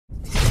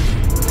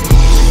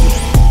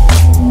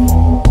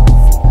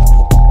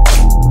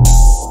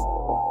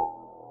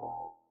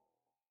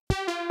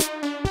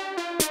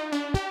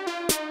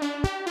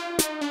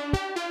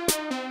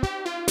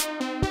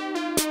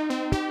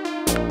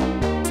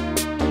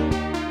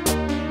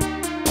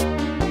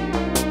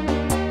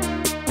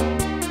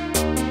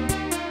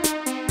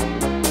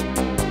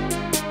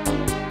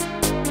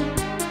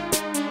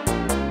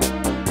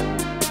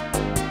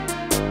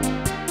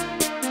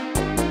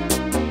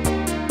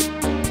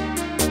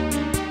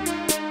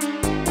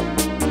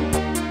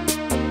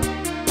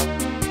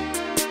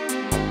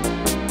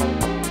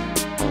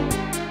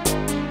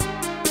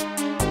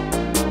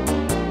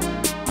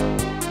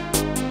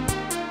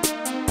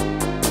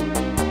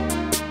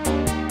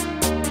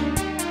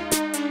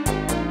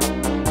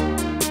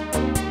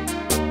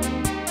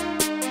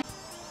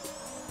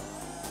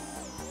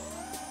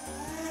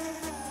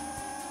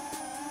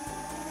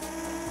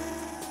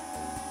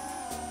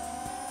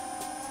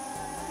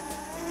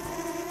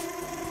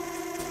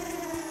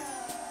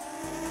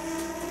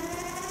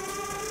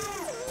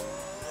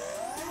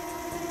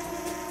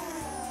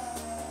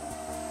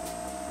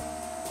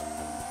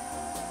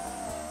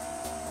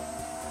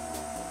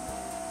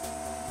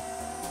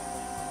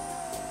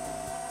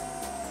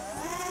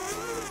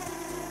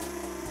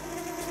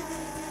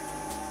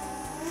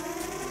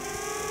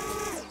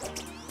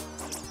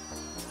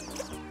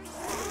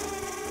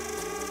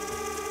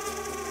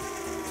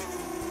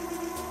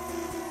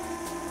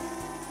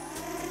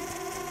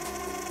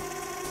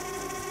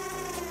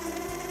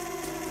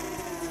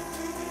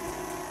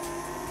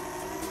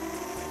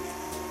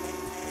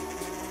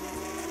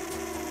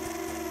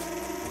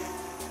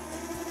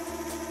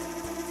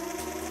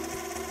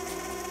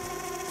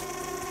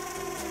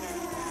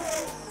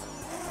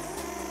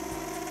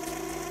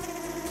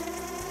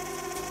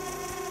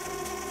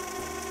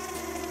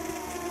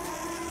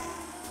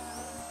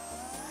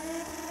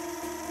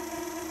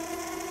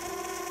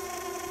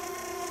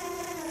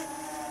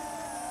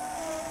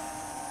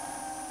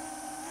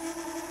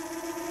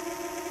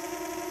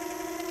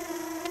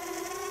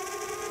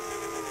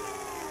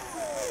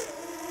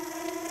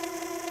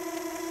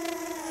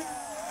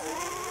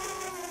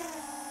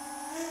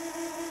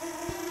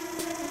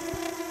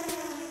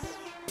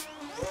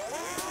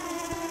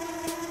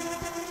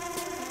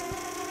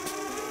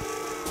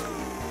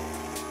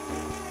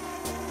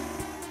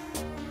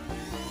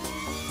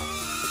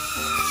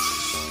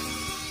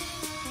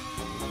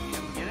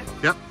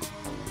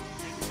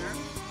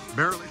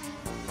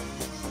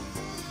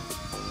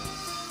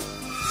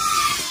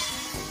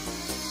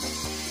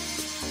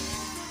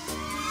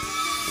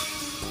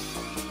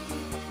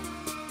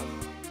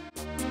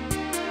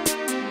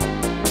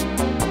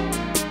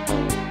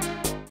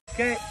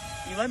Okay,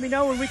 you let me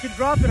know when we can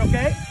drop it,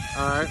 okay?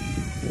 All right.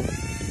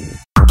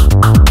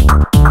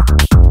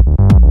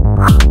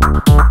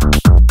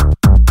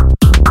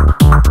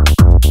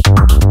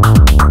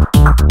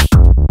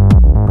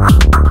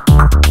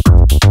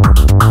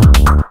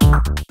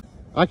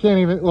 I can't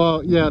even,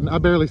 well, yeah, I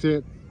barely see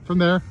it from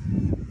there. Are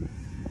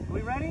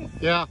we ready?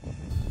 Yeah.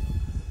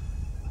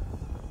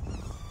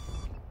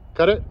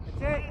 Cut it.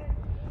 That's it.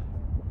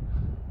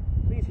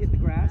 Please hit the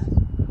grass.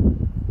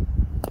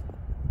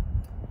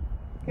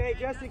 Okay,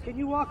 Justin, can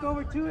you walk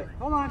over to it?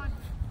 Hold on.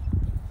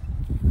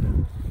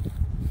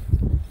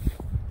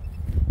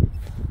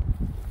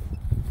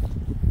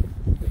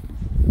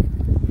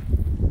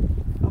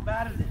 How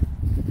bad is it?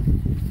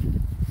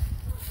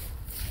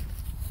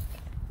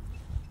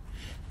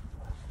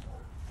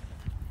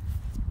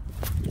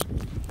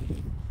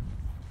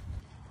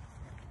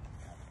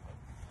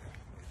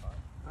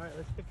 All right,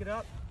 let's pick it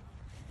up.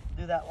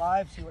 Do that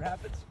live, see what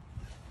happens.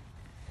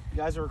 You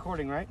guys are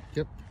recording, right?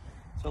 Yep.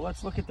 So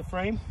let's look at the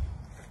frame.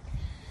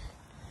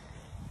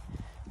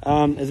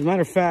 As a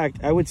matter of fact,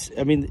 I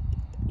mean,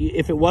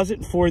 if it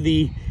wasn't for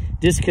the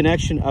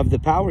disconnection of the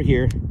power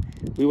here,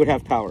 we would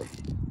have power.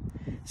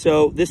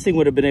 So this thing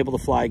would have been able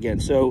to fly again.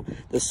 So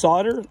the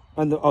solder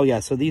on the, oh yeah,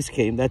 so these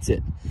came, that's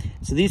it.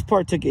 So these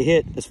part took a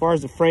hit. As far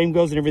as the frame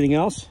goes and everything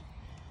else,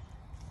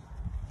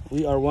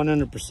 we are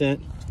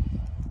 100%,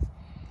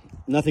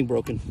 nothing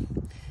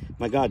broken.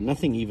 My God,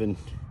 nothing even,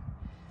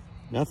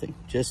 nothing.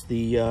 Just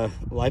the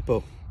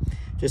LiPo,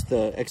 just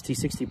the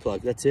XT60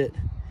 plug, that's it.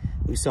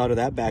 We solder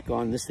that back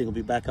on. This thing will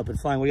be back up and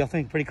flying. What do y'all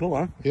think? Pretty cool,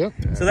 huh? Yep.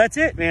 So that's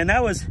it, man.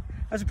 That was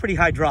a pretty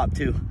high drop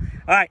too.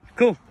 All right,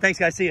 cool. Thanks,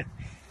 guys. See ya.